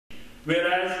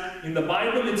Whereas in the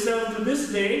Bible itself to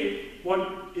this day, what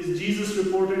is Jesus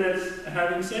reported as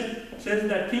having said? Says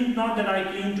that, think not that I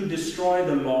came to destroy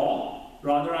the law,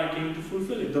 rather I came to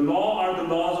fulfill it. The law are the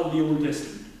laws of the Old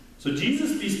Testament. So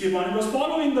Jesus, peace be upon him, was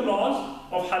following the laws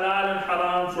of halal and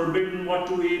haram, forbidden what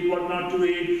to eat, what not to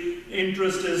eat,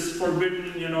 interest is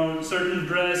forbidden, certain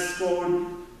dress code,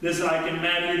 this I can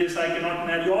marry, this I cannot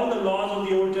marry, all the laws of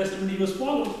the Old Testament he was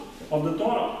following, of the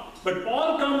Torah. But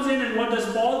Paul comes in, and what does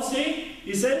Paul say?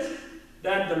 He says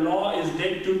that the law is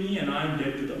dead to me and I am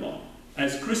dead to the law.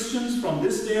 As Christians, from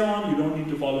this day on, you don't need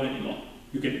to follow any law.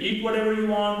 You can eat whatever you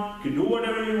want, you can do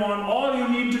whatever you want. All you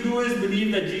need to do is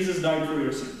believe that Jesus died for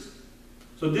your sins.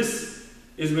 So this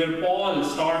is where Paul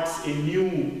starts a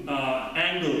new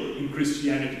angle in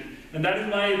Christianity. And that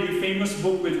is why the famous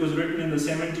book which was written in the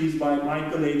 70s by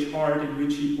Michael H. Hart, in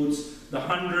which he puts the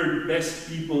 100 best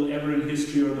people ever in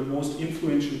history, or the most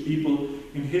influential people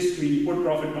in history, he put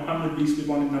Prophet Muhammad, peace be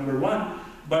upon him, number 1,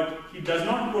 but he does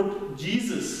not put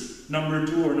Jesus number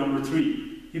 2 or number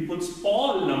 3. He puts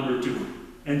Paul number 2.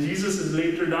 And Jesus is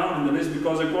later down in the list,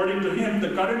 because according to him, the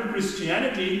current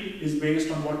Christianity is based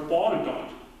on what Paul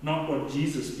taught, not what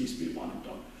Jesus, peace be upon him,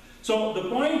 taught. So the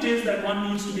point is that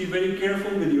one needs to be very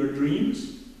careful with your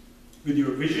dreams, with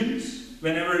your visions.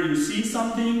 Whenever you see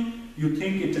something, you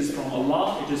think it is from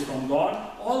Allah, it is from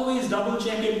God, always double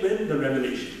check it with the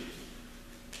revelation.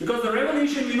 Because the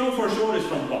revelation we know for sure is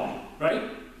from God, right?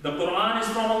 The Quran is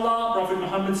from Allah, Prophet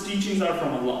Muhammad's teachings are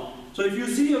from Allah. So if you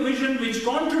see a vision which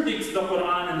contradicts the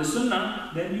Quran and the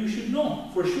Sunnah, then you should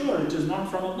know for sure it is not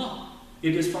from Allah,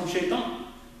 it is from Shaitan.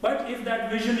 But if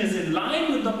that vision is in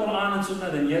line with the Quran and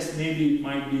Sunnah, then yes, maybe it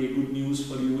might be a good news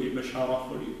for you, a bashara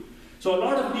for you. So a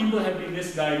lot of people have been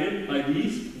misguided by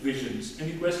these visions.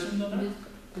 Any questions on that? Yes,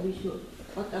 to be sure.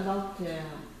 What about the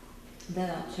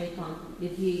Shaitan?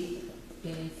 Did he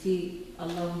see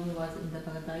Allah when he was in the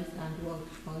paradise and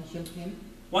worship him?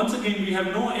 Once again, we have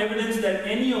no evidence that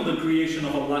any of the creation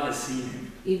of Allah has seen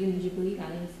him. Even Jibreel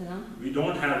alayhi salam? We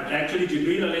don't have. Actually,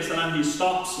 Jibreel alayhi salam, he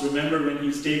stops. Remember when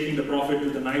he's taking the Prophet to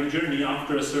the night journey,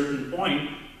 after a certain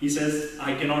point, he says,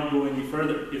 I cannot go any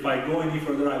further. If I go any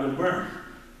further, I will burn.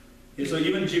 Okay, so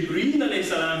even Jibreel alayhi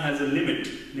salam has a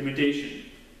limitation.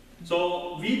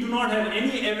 So we do not have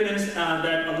any evidence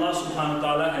that Allah subhanahu wa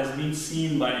ta'ala has been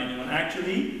seen by anyone.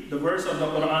 Actually, the verse of the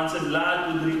Quran says, La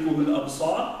tudrikuhu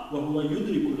al-absar wa huwa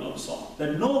yudrikul absar.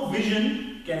 That no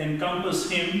vision can encompass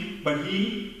him, but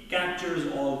he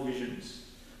captures all visions.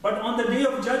 But on the day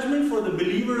of judgment, for the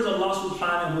believers, Allah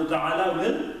subhanahu wa ta'ala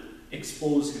will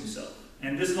expose himself.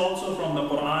 And this is also from the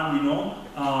Quran, we know.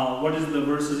 What is the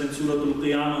verses in Lumatul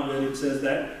Etiqaad where it says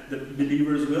that the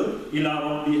believers will,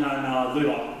 ila rabbiha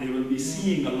nadhira. They will be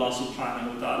seeing Allah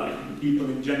subhanahu wa ta'ala, the people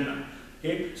in Jannah.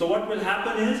 Okay? So what will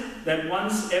happen is that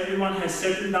once everyone has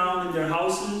settled down in their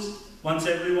houses, once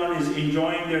everyone is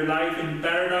enjoying their life in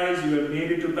paradise, you have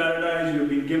made it to paradise, you have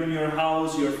been given your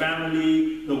house, your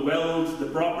family, the wealth, the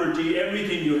property,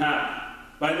 everything you have.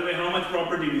 By the way, how much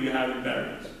property do you have in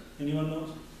paradise? Anyone knows?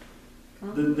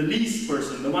 The least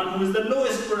person, the one who is the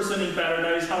lowest person in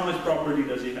paradise, how much property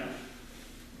does he have?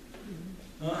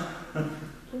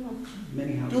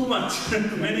 Many houses. Too much.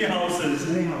 Many houses.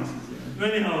 Many houses, yeah.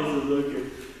 Many houses, okay.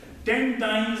 10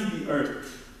 times the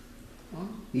earth.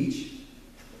 Each?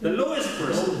 The lowest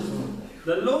person.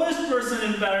 The lowest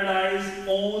person in paradise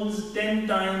owns 10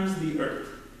 times the earth.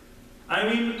 I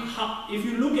mean, if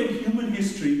you look at human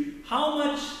history, how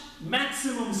much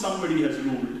maximum somebody has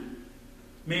ruled?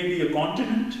 Maybe a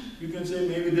continent, you can say.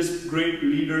 Maybe this great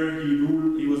leader, he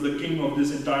ruled, he was the king of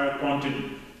this entire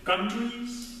continent.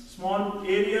 Countries, small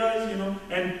areas,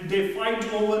 and they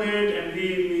fight over it, and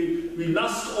we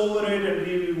lust over it, and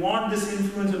we want this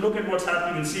influence. And look at what's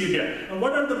happening in Syria. And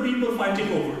what are the people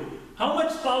fighting over? How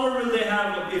much power will they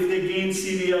have if they gain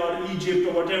Syria or Egypt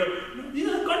or whatever? These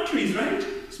are countries, right?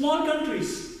 Small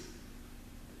countries.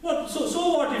 What? So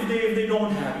what if they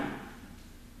don't have it?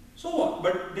 So what?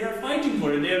 But they are fighting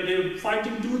for it. They're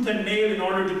fighting tooth and nail in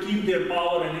order to keep their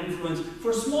power and influence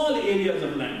for small areas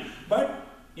of land. But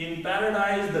in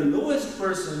paradise, the lowest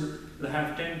person will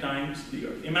have 10 times the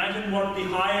earth. Imagine what the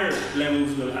higher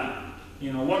levels will have.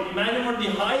 Imagine what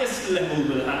the highest level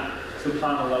will have.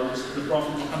 SubhanAllah, the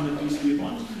Prophet Muhammad, peace be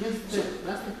upon him.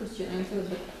 That's the question answer,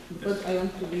 but because I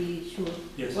want to be sure.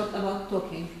 Yes. What about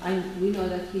talking? We know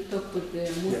that he talked with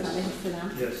Musa alayhi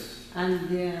salam. Yes. And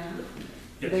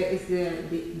there is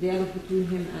the dialogue between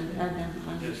him and Adam.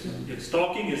 And yes.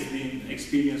 Talking is being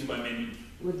experienced by many.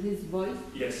 With his voice?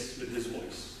 Yes, with his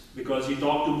voice. Because he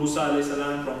talked to Musa alayhi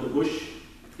salam from the bush.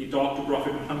 He talked to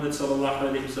Prophet Muhammad sallallahu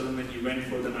alayhi wasallam when he went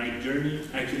for the night journey.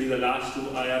 Actually, the last 2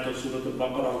 ayat of Surah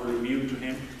Al-Baqarah were revealed to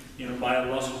him, by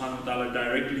Allah subhanahu wa ta'ala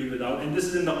directly without, and this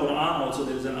is in the Quran also,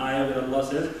 there is an ayah where Allah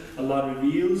says, Allah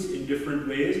reveals in different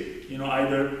ways,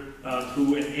 either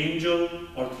through an angel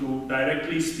or through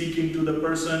directly speaking to the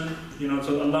person,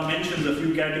 so Allah mentions a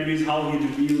few categories how He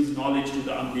reveals knowledge to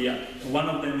the Anbiya. One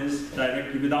of them is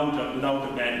directly without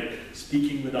a barrier,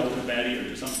 speaking without a barrier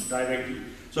to something directly.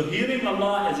 So hearing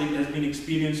Allah has been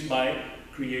experienced by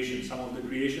creation, some of the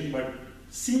creation, but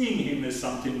seeing Him is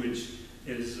something which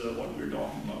is what we're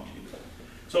talking about here.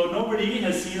 So nobody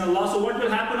has seen Allah. So what will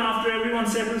happen after everyone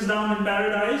settles down in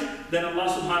paradise? Then Allah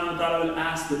subhanahu wa ta'ala will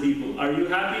ask the people, are you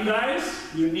happy guys?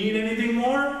 You need anything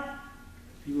more?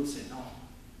 People say, no.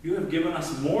 You have given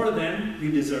us more than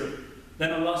we deserve.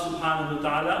 Then Allah subhanahu wa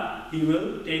ta'ala, He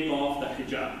will take off the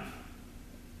hijab.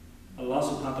 Allah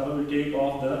subhanahu wa ta'ala will take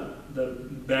off the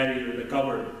barrier, the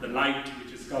cover, the light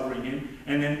which is covering Him.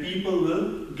 And then people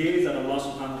will gaze at Allah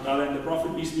subhanahu wa ta'ala. And the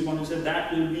Prophet, peace be upon him, said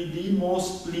that will be the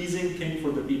most pleasing thing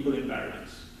for the people in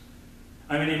paradise.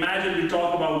 I mean, imagine we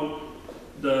talk about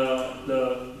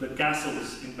the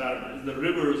castles in paradise, the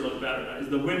rivers of paradise,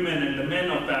 the women and the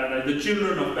men of paradise, the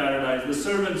children of paradise, the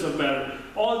servants of paradise,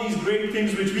 all these great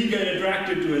things which we get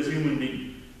attracted to as human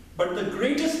beings. But the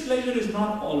greatest pleasure is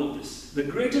not all of this. The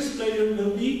greatest pleasure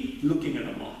will be looking at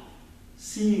Allah,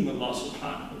 seeing Allah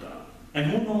subhanahu wa ta'ala. And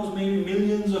who knows, maybe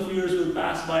millions of years will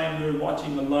pass by and we're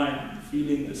watching Allah and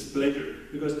feeling this pleasure.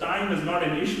 Because time is not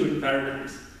an issue in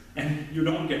paradise. And you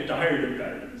don't get tired in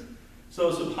paradise.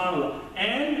 So subhanAllah.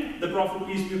 And the Prophet,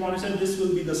 peace be upon him, said this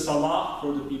will be the salah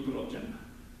for the people of Jannah.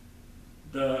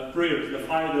 The prayers, the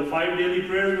five daily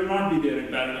prayers will not be there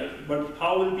in paradise. But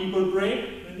how will people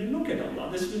pray? When they look at Allah.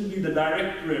 This will be the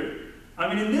direct prayer. I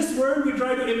mean, in this world we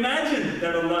try to imagine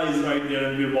that Allah is right there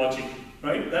and we're watching.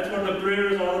 Right? That's what the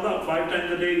prayer is all about. 5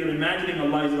 times a day you're imagining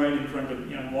Allah is right in front of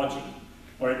me and watching.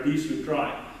 Or at least you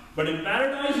try. But in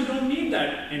paradise you don't need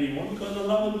that anymore because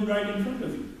Allah will be right in front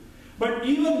of you. But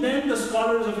even then the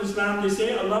scholars of Islam, they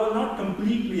say Allah will not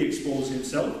completely expose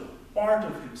Himself. Part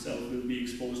of Himself will be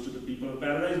exposed to the people of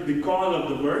paradise because of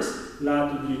the verse La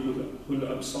tudrikul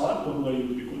absar wa huwa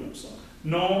yudrikul absar.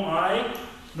 No eye,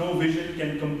 no vision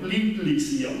can completely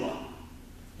see Allah.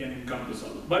 Can encompass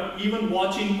Allah. But even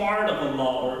watching part of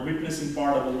Allah or witnessing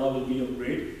part of Allah will be of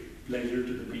great pleasure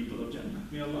to the people of Jannah.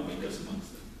 May Allah make us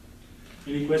amongst them.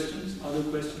 Any questions? Other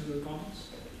questions or comments?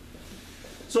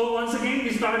 So once again,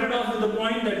 we started off with the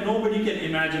point that nobody can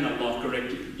imagine Allah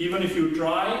correctly. Even if you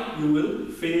try, you will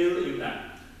fail in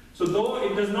that. So though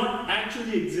it does not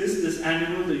actually exist, this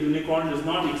animal, the unicorn, does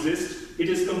not exist, it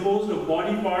is composed of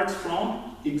body parts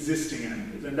from existing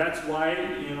animals. And that's why,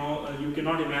 you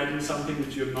cannot imagine something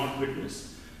which you have not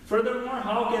witnessed. Furthermore,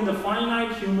 how can the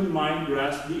finite human mind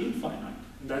grasp the infinite?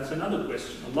 And that's another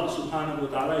question. Allah subhanahu wa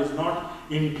ta'ala is not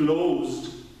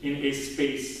enclosed in a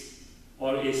space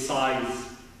or a size.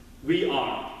 We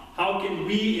are. How can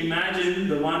we imagine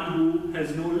the one who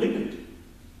has no limit?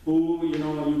 Who,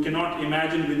 you cannot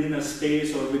imagine within a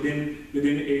space or within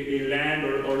a land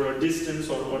or a distance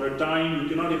or a time. You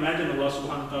cannot imagine Allah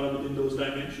subhanahu wa ta'ala within those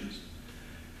dimensions.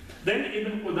 Then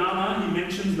Ibn Qudaamah, he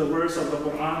mentions the verse of the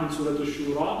Quran in Surah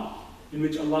Ash-Shura, in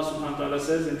which Allah subhanahu wa ta'ala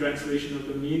says in translation of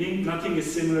the meaning, nothing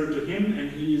is similar to Him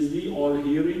and He is the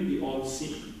all-hearing, the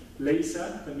all-seeing.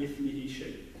 Laysa kamithlihi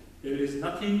shay. There is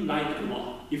nothing like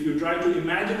Allah. If you try to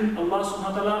imagine Allah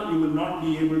subhanahu wa ta'ala, you will not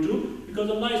be able to, because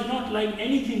Allah is not like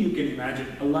anything you can imagine.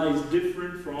 Allah is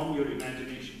different from your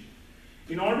imagination.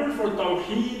 In order for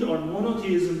Tawheed or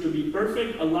monotheism to be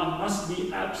perfect, Allah must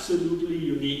be absolutely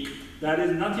unique. That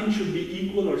is, nothing should be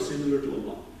equal or similar to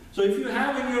Allah. So if you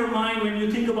have in your mind, when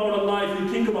you think about Allah, if you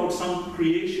think about some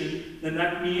creation, then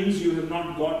that means you have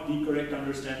not got the correct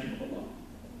understanding of Allah.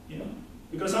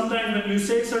 Because sometimes when you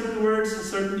say certain words,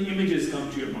 certain images come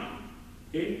to your mind.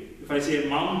 Okay? If I say a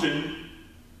mountain,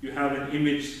 you have an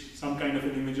image, some kind of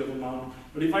an image of a mountain.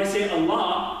 But if I say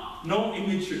Allah, no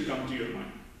image should come to your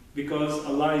mind. Because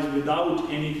Allah is without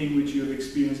anything which you have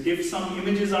experienced. If some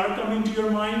images are coming to your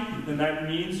mind, then that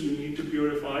means you need to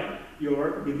purify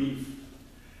your belief.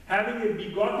 Having a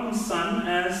begotten son,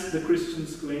 as the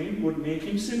Christians claim, would make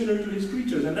him similar to his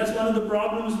creatures. And that's one of the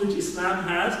problems which Islam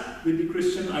has with the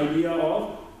Christian idea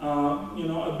of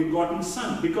a begotten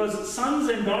son. Because sons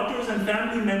and daughters and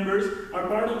family members are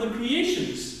part of the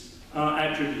creation's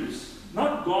attributes,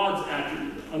 not God's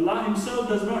attribute. Allah Himself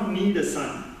does not need a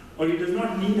son, or He does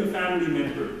not need a family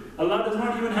member. Allah does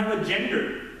not even have a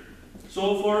gender.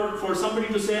 So for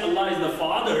somebody to say Allah is the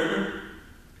Father,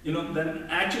 then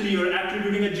actually you're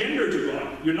attributing a gender to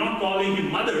God. You're not calling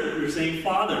Him mother, you're saying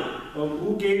Father.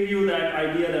 Who gave you that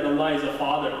idea that Allah is a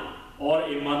father? or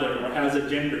a mother, or has a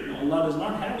gender. No, Allah does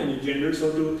not have any gender,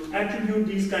 so to attribute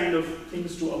these kind of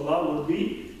things to Allah would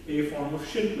be a form of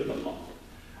shirk with Allah.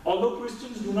 Although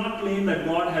Christians do not claim that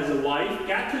God has a wife,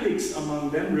 Catholics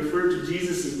among them refer to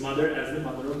Jesus' mother as the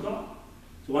mother of God.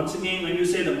 So once again, when you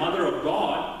say the mother of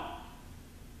God,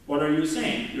 what are you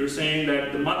saying? You're saying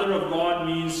that the mother of God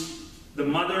means the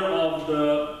mother of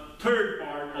the third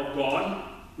part of God,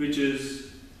 which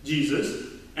is Jesus,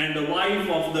 and the wife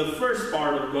of the first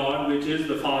part of God, which is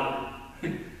the Father.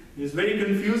 It's very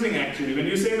confusing actually. When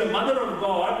you say the mother of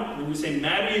God, when you say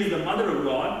Mary is the mother of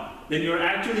God, then you're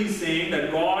actually saying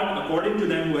that God, according to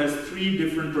them, who has three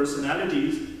different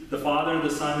personalities, the Father, the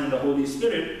Son, and the Holy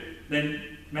Spirit, then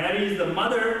Mary is the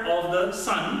mother of the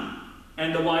Son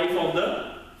and the wife of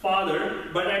the Father,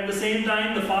 but at the same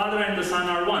time the Father and the Son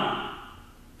are one.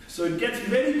 So it gets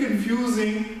very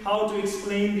confusing how to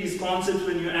explain these concepts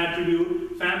when you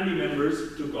attribute family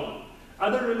members to God.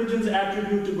 Other religions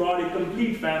attribute to God a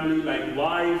complete family like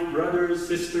wife, brothers,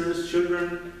 sisters,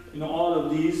 children. All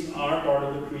of these are part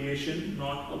of the creation,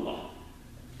 not Allah.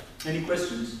 Any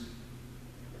questions?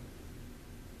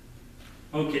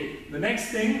 Okay, the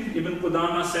next thing Ibn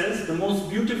Qudaamah says, the most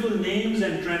beautiful names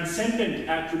and transcendent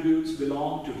attributes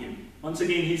belong to Him. Once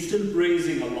again, he's still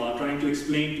praising Allah, trying to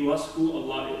explain to us who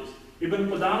Allah is. Ibn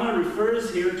Qudaamah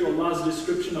refers here to Allah's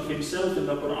description of Himself in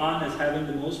the Quran as having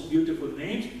the most beautiful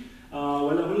names.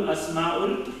 وَلَهُ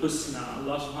الْأَسْمَاءُ الْحُسْنَى.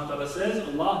 Allah subhanahu wa ta'ala says,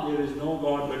 Allah, there is no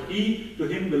God but He, to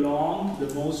Him belong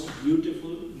the most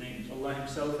beautiful names. Allah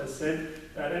Himself has said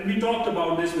that, and we talked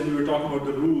about this when we were talking about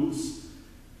the rules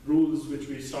which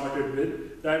we started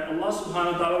with, that Allah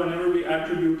subhanahu wa ta'ala, whenever we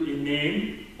attribute a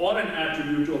name or an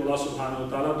attribute to Allah subhanahu wa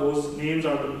ta'ala, those names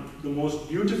are the most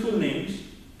beautiful names,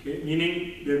 okay?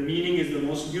 Meaning their meaning is the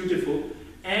most beautiful,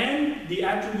 and the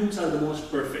attributes are the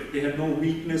most perfect. They have no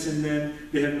weakness in them,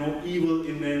 they have no evil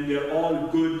in them, they're all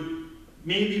good.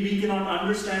 Maybe we cannot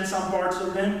understand some parts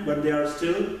of them, but they are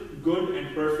still good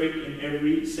and perfect in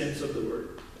every sense of the word.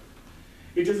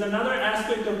 It is another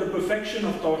aspect of the perfection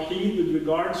of Tawheed with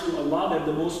regards to Allah that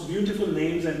the most beautiful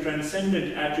names and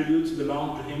transcendent attributes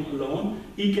belong to Him alone.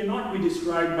 He cannot be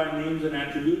described by names and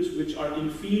attributes which are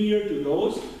inferior to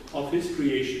those of His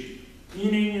creation.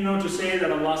 Meaning, to say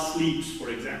that Allah sleeps, for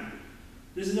example.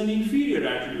 This is an inferior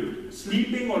attribute.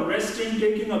 Sleeping or resting,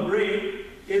 taking a break,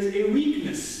 is a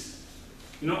weakness.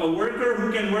 A worker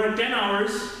who can work 10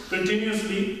 hours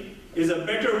continuously is a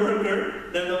better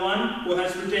worker than the one who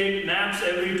has to take naps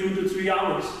every 2 to 3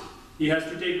 hours. He has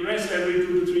to take rest every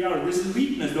 2 to 3 hours. This is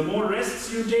weakness. The more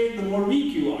rests you take, the more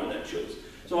weak you are, that shows.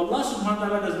 So Allah subhanahu wa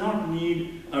ta'ala does not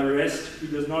need a rest. He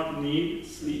does not need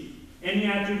sleep. Any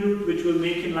attribute which will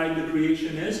make Him like the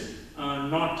creation is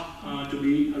not to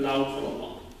be allowed for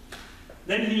Allah.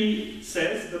 Then he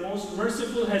says, the most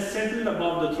merciful has settled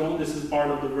above the throne. This is part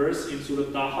of the verse in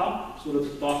Surah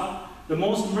Taha. The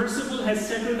most merciful has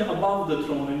settled above the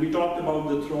throne. And we talked about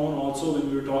the throne also when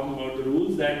we were talking about the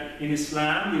rules, that in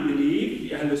Islam we believe,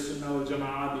 the Ahlul Sunnah wal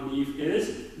Jama'ah belief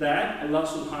is that Allah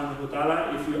subhanahu wa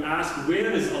ta'ala, if you ask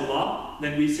where is Allah,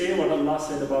 then we say what Allah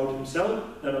said about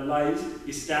Himself, that Allah is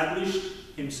established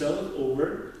Himself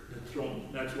over the throne.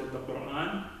 That's what the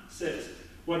Quran says.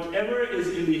 Whatever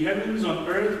is in the heavens, on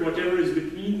earth, whatever is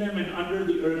between them and under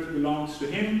the earth belongs to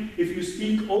Him. If you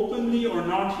speak openly or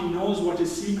not, He knows what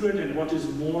is secret and what is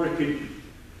more hidden.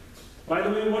 By the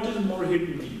way, what does more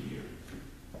hidden mean here?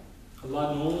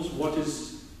 Allah knows what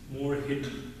is more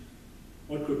hidden.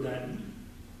 What could that mean?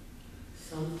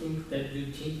 Something that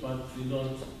you think but you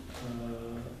don't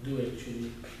do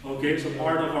actually. Okay, so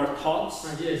part of our thoughts.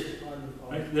 Yes, part of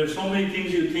our. Right? There's so many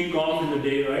things you think of in the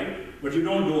day, right? But you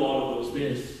don't do all of those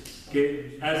things. Yes.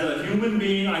 Okay? As a human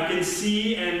being, I can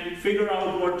see and figure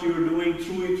out what you're doing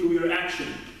through your action,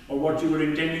 or what you were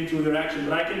intending through your action.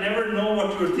 But I can never know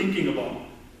what you're thinking about.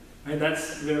 Right?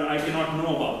 That's where I cannot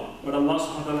know about. But Allah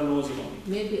subhanahu wa ta'ala knows about.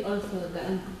 Maybe also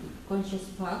the unconscious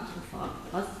part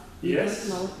of us. Yes.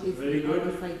 Know is very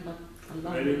good. outside, but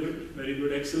Allah Very good. Very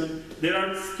good. Excellent. There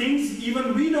are things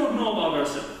even we don't know about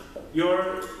ourselves.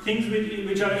 Your things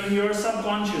which are in your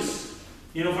subconscious.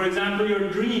 For example, your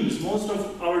dreams. Most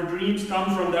of our dreams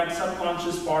come from that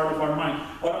subconscious part of our mind.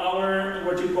 Or our,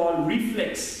 what you call,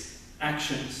 reflex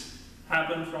actions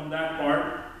happen from that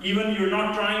part. Even you're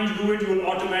not trying to do it, you will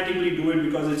automatically do it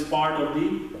because it's part of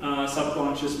the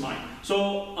subconscious mind. So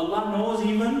Allah knows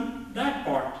even that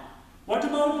part. What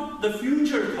about the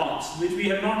future thoughts, which we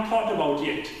have not thought about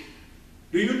yet?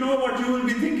 Do you know what you will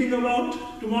be thinking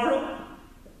about tomorrow?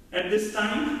 At this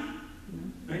time?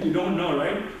 Right? You don't know,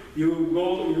 right?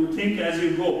 You think as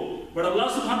you go. But Allah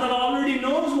subhanahu wa ta'ala already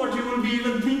knows what you will be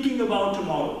even thinking about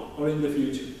tomorrow or in the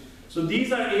future. So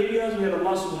these are areas where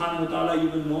Allah subhanahu wa ta'ala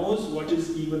even knows what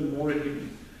is even more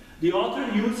hidden. The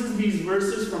author uses these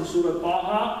verses from Surah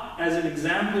Taha as an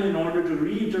example in order to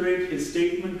reiterate his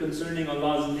statement concerning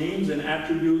Allah's names and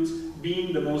attributes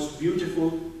being the most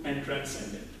beautiful and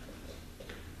transcendent.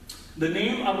 The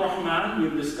name Ar-Rahman, we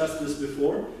have discussed this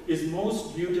before, is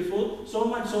most beautiful, so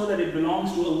much so that it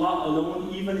belongs to Allah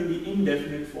alone, even in the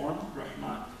indefinite form,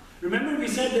 Rahman. Remember we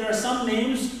said there are some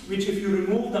names which if you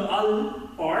remove the Al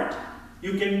part,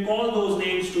 you can call those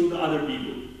names to the other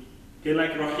people. Okay,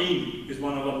 like Rahim is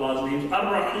one of Allah's names.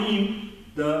 Ar-Rahim,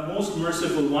 the most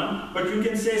merciful one, but you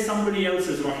can say somebody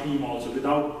else's Rahim also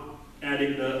without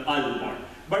adding the Al part.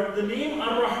 But the name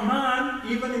Ar-Rahman,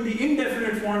 even in the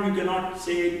indefinite form, you cannot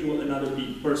say it to another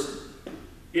person.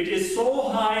 It is so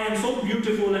high and so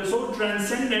beautiful and so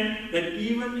transcendent that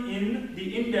even in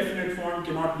the indefinite form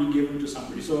cannot be given to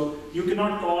somebody. So you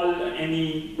cannot call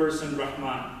any person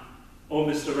Rahman. Oh,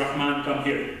 Mr. Rahman, come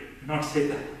here. Not say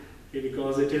that. Okay,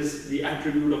 because it is the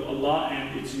attribute of Allah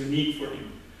and it's unique for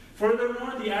Him.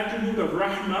 Furthermore, the attribute of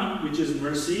Rahmah, which is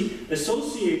mercy,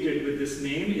 associated with this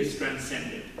name is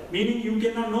transcendent. Meaning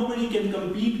nobody can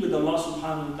compete with Allah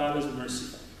subhanahu wa ta'ala's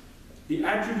mercy. The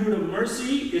attribute of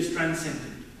mercy is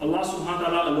transcendent. Allah subhanahu wa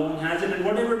ta'ala alone has it, and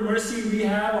whatever mercy we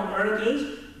have on earth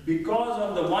is because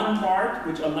of the one part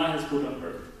which Allah has put on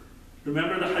earth.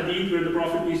 Remember the hadith where the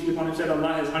Prophet peace be upon him said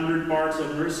Allah has 100 parts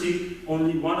of mercy,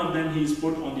 only one of them He's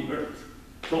put on the earth.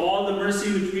 So all the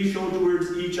mercy which we show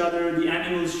towards each other, the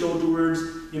animals show towards,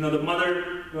 the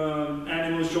mother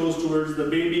animal shows towards the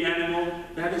baby animal,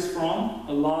 that is from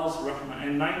Allah's rahmah.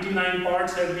 And 99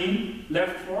 parts have been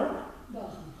left for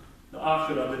the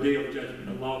akhirah, the day of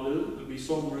judgment. Allah will be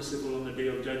so merciful on the day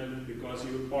of judgment because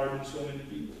He will pardon so many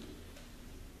people.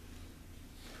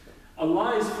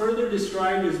 Allah is further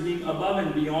described as being above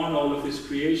and beyond all of His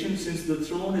creation. Since the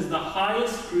throne is the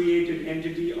highest created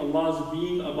entity, Allah's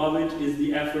being above it is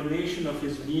the affirmation of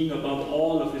His being above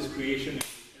all of His creation.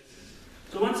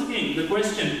 So once again, the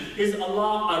question, is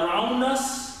Allah around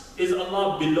us? Is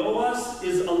Allah below us?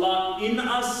 Is Allah in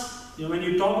us? When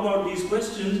you talk about these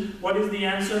questions, what is the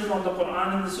answer from the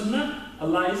Quran and the Sunnah?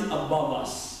 Allah is above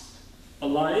us.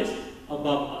 Allah is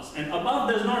above us. And above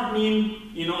does not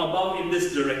mean, above in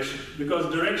this direction,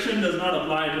 because direction does not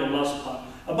apply to Allah subhanahu.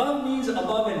 Above means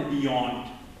above and beyond.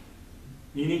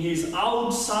 Meaning He's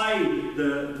outside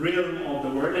the realm of the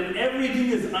world and everything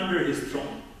is under His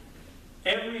throne.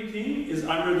 Everything is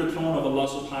under the throne of Allah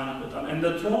subhanahu wa ta'ala. And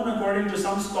the throne, according to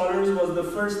some scholars, was the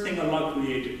first thing Allah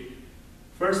created.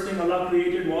 First thing Allah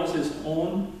created was His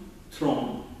own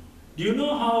throne. Do you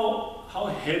know how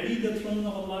heavy the throne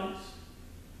of Allah is?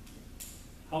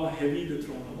 How heavy the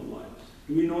throne of Allah is?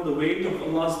 Do we know the weight of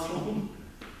Allah's throne?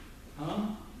 Huh?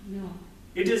 No.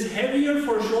 It is heavier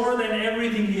for sure than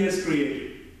everything He has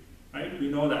created. Right? We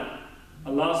know that.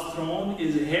 Allah's throne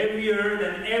is heavier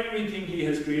than everything He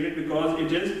has created because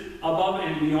it is above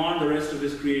and beyond the rest of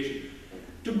His creation.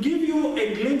 To give you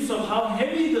a glimpse of how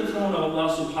heavy the throne of Allah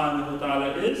subhanahu wa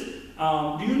ta'ala is,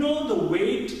 do you know the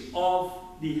weight of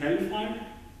the hellfire?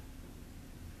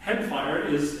 Hellfire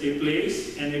is a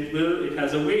place and it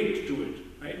has a weight to it,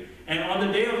 right? And on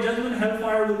the day of judgment,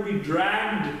 hellfire will be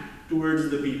dragged towards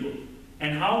the people.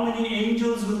 And how many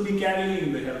angels will be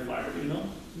carrying the hellfire, do you know?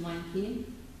 19.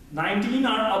 19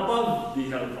 are above the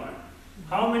hellfire.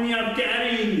 How many are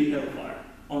carrying the hellfire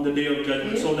on the day of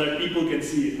judgment so that people can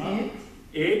see it? Huh?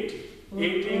 8?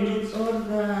 8 angels? Or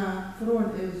the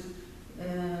throne is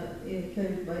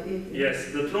carried by 8.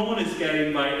 Yes, the throne is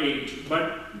carried by 8.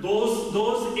 But those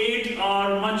 8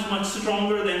 are much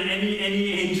stronger than any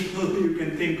angel you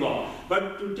can think of.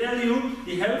 But to tell you,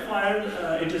 the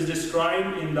hellfire, it is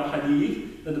described in the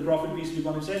hadith that the Prophet peace be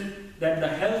upon him said that the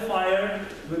hellfire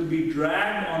will be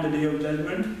dragged on the day of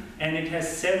judgment and it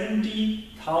has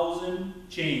 70,000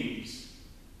 chains.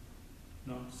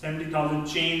 70,000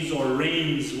 chains or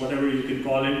reins, whatever you can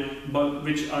call it, but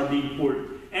which are being pulled.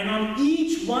 And on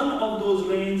each one of those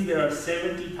reins there are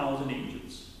 70,000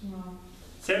 angels. Wow.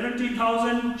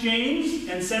 70,000 chains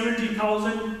and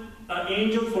 70,000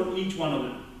 angels for each one of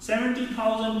them.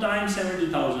 70,000 times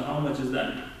 70,000, how much is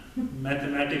that?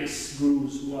 Mathematics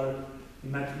gurus who are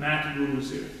math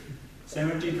gurus here.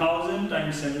 70,000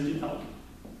 times 70,000.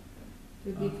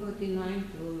 To be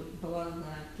 49 to power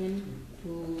 10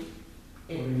 to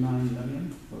 49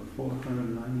 million or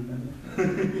 490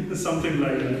 million. Something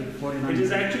like that. 49 It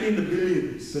is actually in the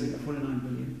billions. 49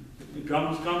 billion. It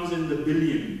comes in the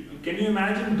billion. Can you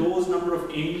imagine those number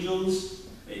of angels?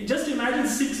 Just imagine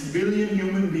 6 billion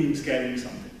human beings carrying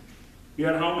something. We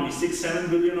are how many? 6, 7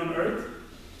 billion on earth?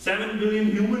 7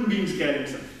 billion human beings carrying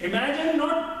sun. Imagine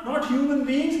not human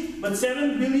beings, but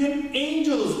 7 billion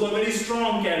angels who are very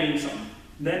strong carrying sun.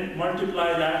 Then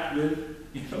multiply that with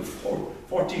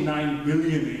 49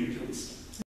 billion angels.